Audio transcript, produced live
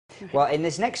Well, in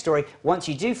this next story, once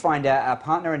you do find a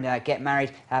partner and get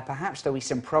married, perhaps there'll be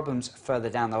some problems further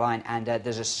down the line. And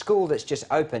there's a school that's just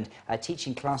opened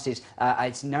teaching classes.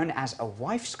 It's known as a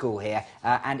wife school here,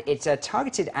 and it's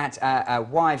targeted at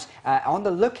wives on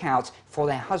the lookout for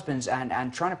their husbands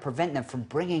and trying to prevent them from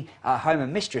bringing home a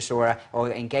mistress or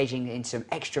engaging in some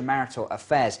extramarital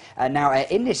affairs. Now,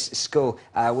 in this school,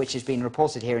 which has been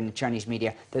reported here in the Chinese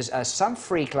media, there's some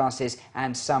free classes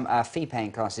and some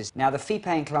fee-paying classes. Now, the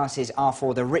fee-paying classes are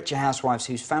for the richer housewives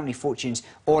whose family fortunes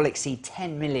all exceed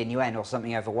 10 million yuan, or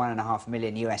something over $1.5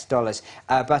 million US dollars.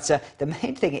 But the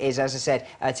main thing is, as I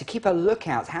said, to keep a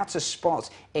lookout, how to spot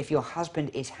if your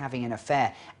husband is having an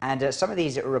affair. And some of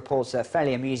these reports are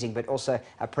fairly amusing, but also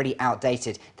pretty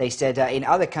outdated. They said in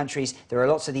other countries there are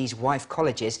lots of these wife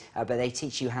colleges, but they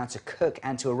teach you how to cook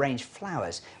and to arrange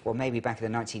flowers. Well, maybe back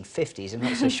in the 1950s, I'm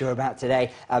not so sure about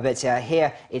today, but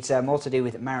here it's more to do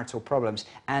with marital problems.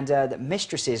 And that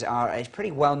mistresses are a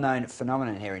pretty well-known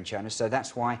phenomenon here in China, so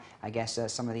that's why I guess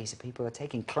some of these people are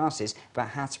taking classes about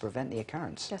how to prevent the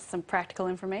occurrence. Just some practical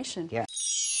information. Yeah.